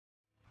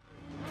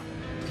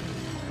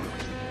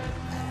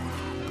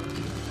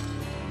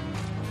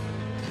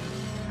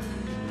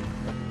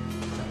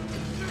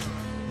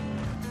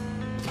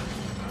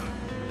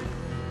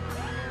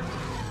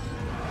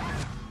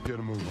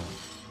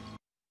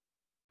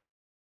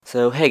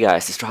So hey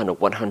guys, it's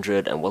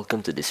Rahano100 and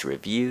welcome to this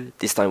review.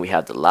 This time we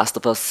have The Last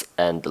of Us,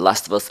 and The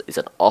Last of Us is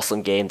an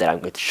awesome game that I'm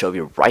going to show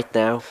you right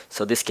now.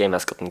 So this game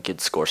has gotten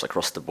good scores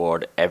across the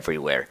board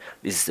everywhere.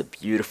 This is a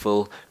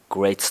beautiful,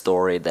 great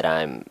story that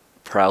I'm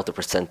proud to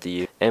present to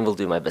you and will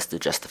do my best to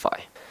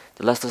justify.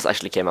 The Last of Us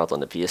actually came out on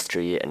the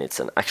PS3 and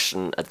it's an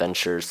action,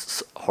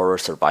 adventures, horror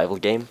survival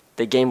game.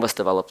 The game was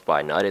developed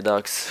by Naughty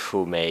Dogs,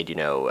 who made,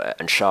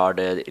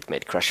 Uncharted, it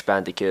made Crash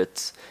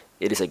Bandicoot.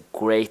 It is a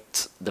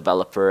great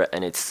developer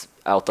and it's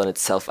out on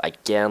itself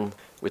again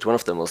with one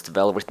of the most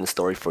well-written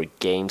story for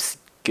games,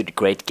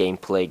 great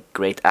gameplay,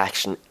 great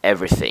action,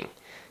 everything.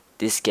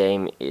 This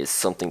game is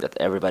something that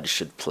everybody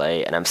should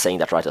play, and I'm saying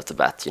that right off the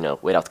bat,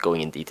 without going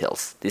in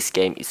details. This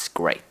game is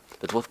great.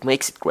 But what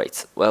makes it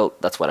great? Well,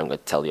 that's what I'm going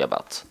to tell you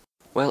about.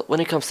 Well, when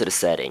it comes to the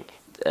setting,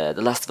 The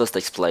Last of Us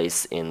takes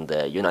place in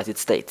the United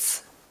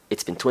States.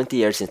 It's been 20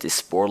 years since this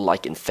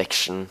spore-like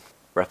infection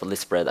rapidly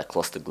spread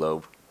across the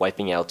globe,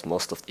 wiping out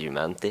most of the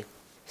humanity.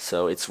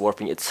 So it's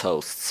warping its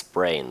host's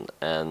brain,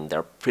 and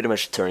they're pretty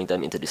much turning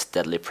them into these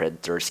deadly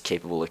predators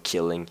capable of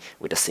killing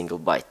with a single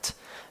bite,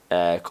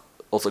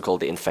 also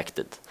called the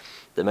infected.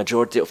 The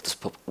majority of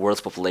the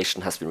world's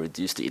population has been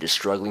reduced to either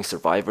struggling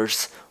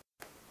survivors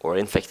or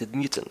infected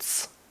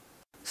mutants.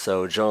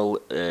 So Joel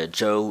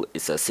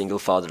is a single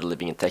father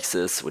living in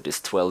Texas with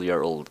his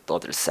 12-year-old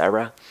daughter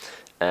Sarah,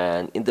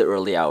 and in the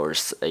early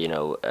hours,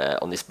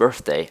 on his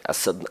birthday, a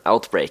sudden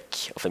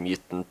outbreak of a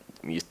mutant.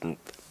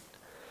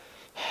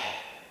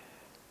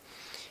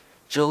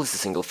 Joel is a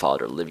single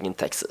father living in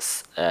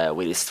Texas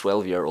with his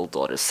 12-year-old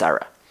daughter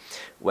Sarah.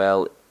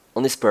 Well,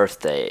 on his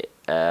birthday,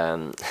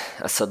 a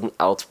sudden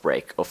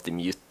outbreak of the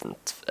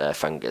mutant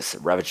fungus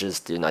ravages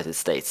the United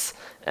States,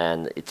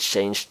 and it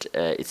changed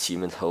its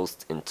human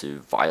host into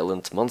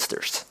violent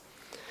monsters.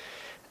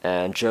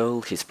 And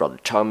Joel, his brother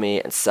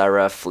Tommy, and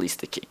Sarah flees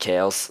the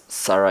chaos.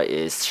 Sarah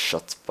is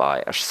shot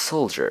by a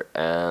soldier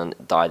and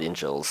died in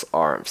Joel's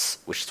arms,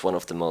 which is one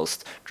of the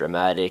most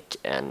dramatic,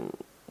 and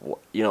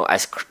I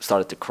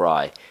started to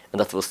cry, and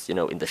that was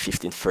in the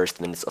 15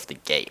 first minutes of the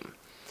game.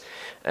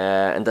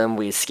 And then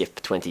we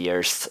skip 20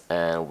 years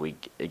and we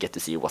get to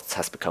see what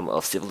has become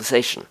of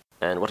civilization.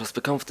 And what has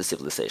become of the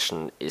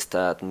civilization is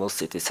that most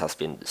cities has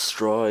been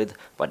destroyed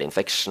by the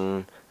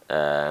infection,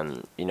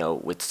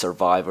 with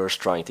survivors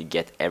trying to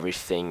get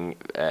everything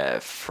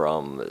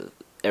from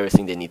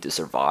everything they need to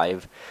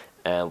survive.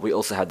 We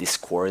also have these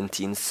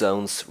quarantine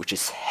zones, which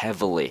is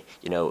heavily,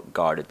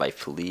 guarded by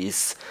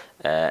police.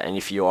 And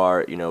if you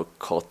are,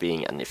 caught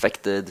being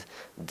infected,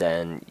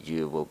 then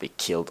you will be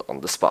killed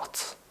on the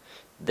spot.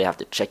 They have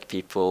to check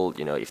people,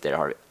 if they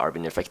are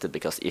being infected,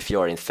 because if you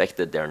are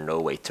infected, there are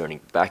no way turning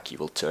back. You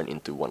will turn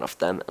into one of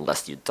them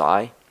unless you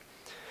die.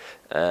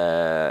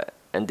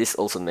 And this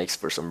also makes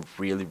for some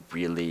really,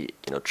 really,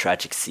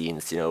 tragic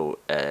scenes.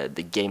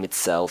 The game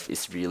itself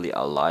is really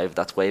alive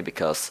that way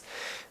because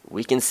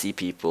we can see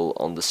people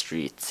on the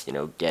street,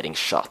 getting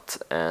shot,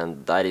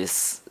 and that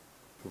is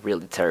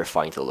really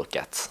terrifying to look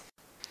at.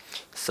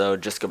 So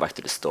just go back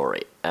to the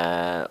story.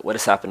 What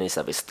has happened is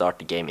that we start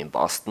the game in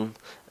Boston.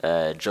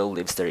 Joel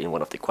lives there in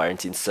one of the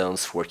quarantine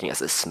zones, working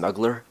as a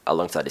smuggler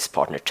alongside his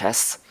partner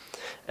Tess.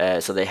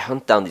 So they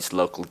hunt down this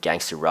local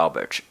gangster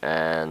Robert,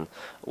 and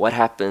what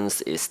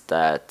happens is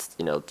that,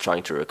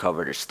 trying to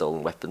recover their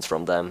stolen weapons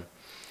from them,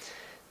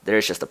 there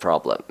is just a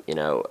problem,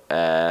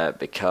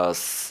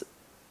 because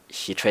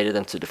he traded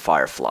them to the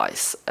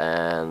Fireflies,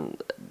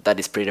 and that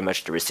is pretty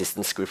much the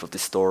resistance group of the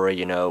story.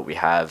 We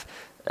have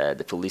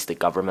the police, the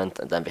government,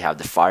 and then we have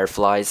the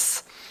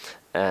Fireflies,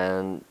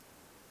 and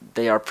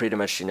they are pretty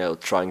much,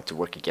 trying to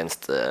work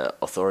against the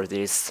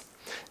authorities.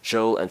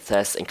 Joel and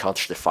Tess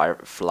encounter the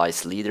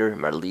Fireflies' leader,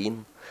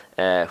 Marlene,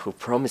 who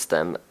promised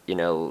them,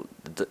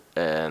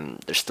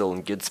 their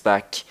stolen goods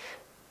back,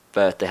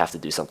 but they have to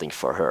do something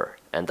for her,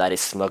 and that is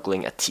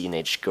smuggling a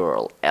teenage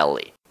girl,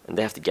 Ellie. And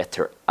they have to get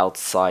her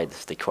outside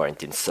the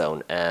quarantine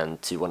zone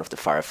and to one of the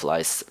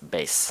Fireflies'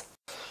 base.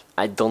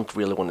 I don't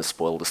really want to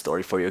spoil the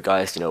story for you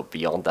guys,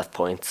 beyond that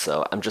point,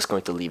 so I'm just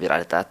going to leave it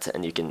at that,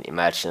 and you can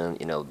imagine,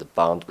 the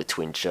bond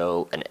between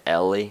Joel and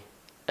Ellie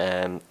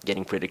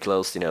getting pretty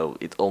close.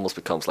 It almost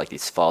becomes like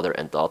this father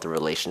and daughter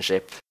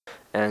relationship.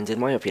 And in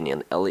my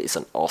opinion, Ellie is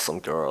an awesome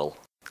girl.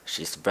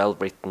 She's well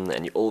written,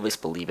 and you always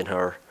believe in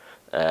her,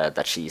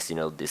 that she's,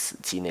 this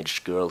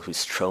teenage girl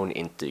who's thrown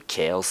into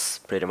chaos,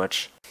 pretty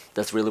much.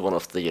 That's really one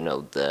of the,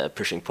 the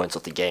pushing points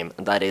of the game,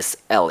 and that is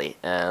Ellie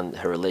and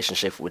her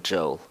relationship with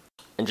Joel.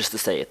 And just to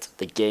say it,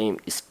 the game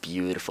is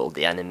beautiful.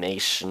 The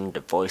animation,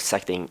 the voice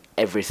acting,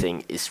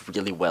 everything is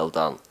really well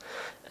done.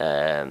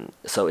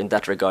 So in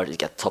that regard, it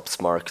got top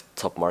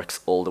marks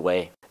all the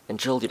way. And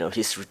Joel,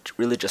 he's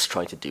really just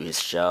trying to do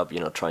his job,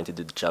 trying to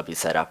do the job he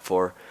set up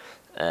for.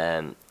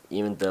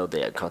 Even though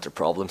they encounter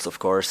problems, of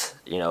course.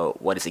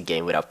 What is a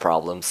game without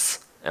problems?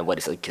 And what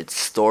is a good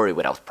story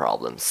without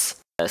problems?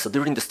 So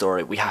during the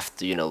story, we have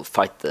to,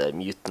 fight the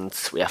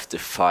mutants. We have to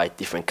fight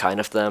different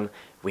kind of them.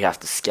 We have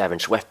to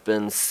scavenge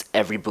weapons.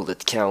 Every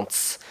bullet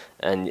counts.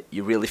 and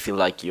you really feel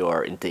like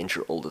you're in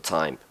danger all the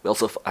time. We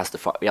also have to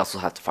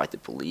fight the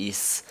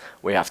police.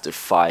 We have to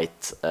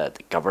fight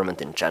the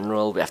government in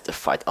general. We have to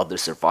fight other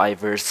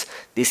survivors.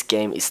 This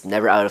game is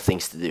never out of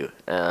things to do,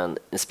 and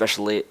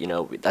especially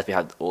that we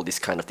have all these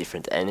kind of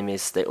different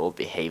enemies. They all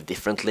behave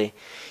differently.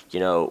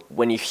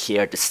 When you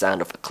hear the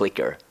sound of a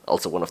clicker,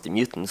 also one of the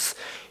mutants,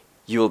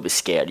 you will be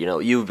scared.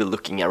 You will be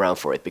looking around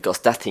for it, because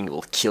that thing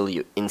will kill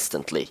you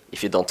instantly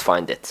if you don't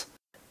find it.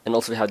 And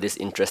also we have this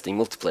interesting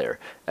multiplayer.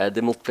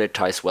 The multiplayer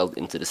ties well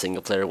into the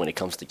single player when it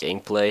comes to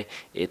gameplay.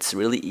 It's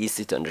really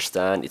easy to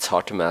understand, it's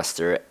hard to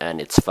master, and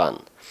it's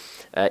fun.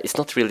 It's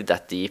not really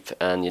that deep,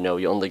 and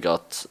you only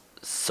got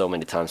so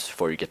many times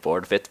before you get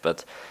bored of it,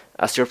 but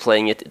as you're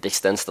playing it, it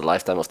extends the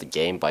lifetime of the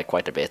game by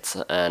quite a bit,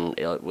 and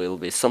it will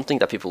be something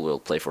that people will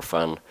play for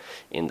fun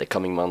in the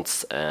coming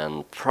months,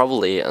 and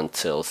probably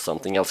until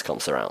something else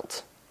comes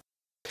around.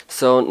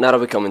 So now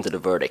that we come into the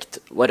verdict,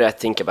 what do I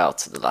think about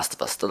The Last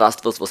of Us? The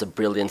Last of Us was a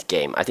brilliant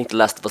game. I think The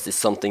Last of Us is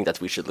something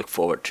that we should look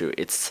forward to.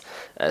 It's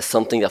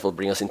something that will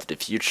bring us into the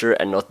future,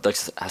 and Naughty Dog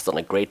has done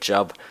a great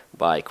job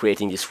by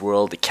creating this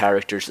world, the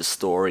characters, the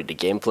story, the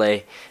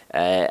gameplay.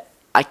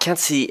 I can't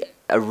see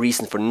a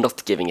reason for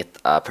not giving it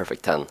a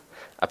perfect 10.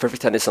 A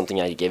perfect 10 is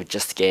something I give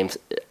just games.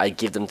 I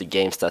give them the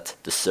games that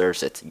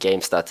deserves it,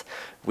 games that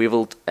we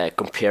will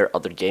compare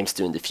other games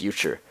to in the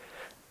future.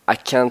 I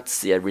can't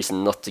see a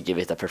reason not to give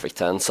it a perfect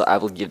 10, so I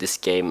will give this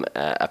game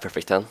a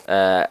perfect 10.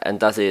 And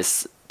that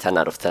is 10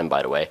 out of 10,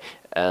 by the way.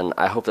 And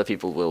I hope that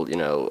people will,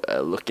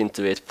 look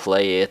into it,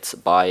 play it,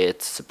 buy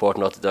it, support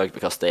Naughty Dog,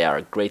 because they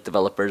are great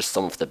developers,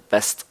 some of the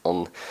best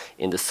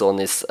in the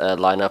Sony's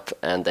lineup,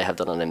 and they have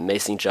done an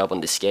amazing job on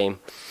this game.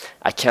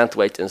 I can't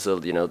wait until,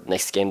 the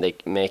next game they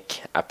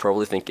make. I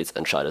probably think it's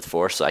Uncharted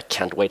 4, so I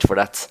can't wait for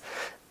that.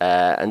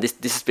 And this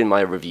has been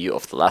my review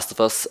of The Last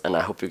of Us, and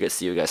I hope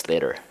see you guys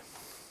later.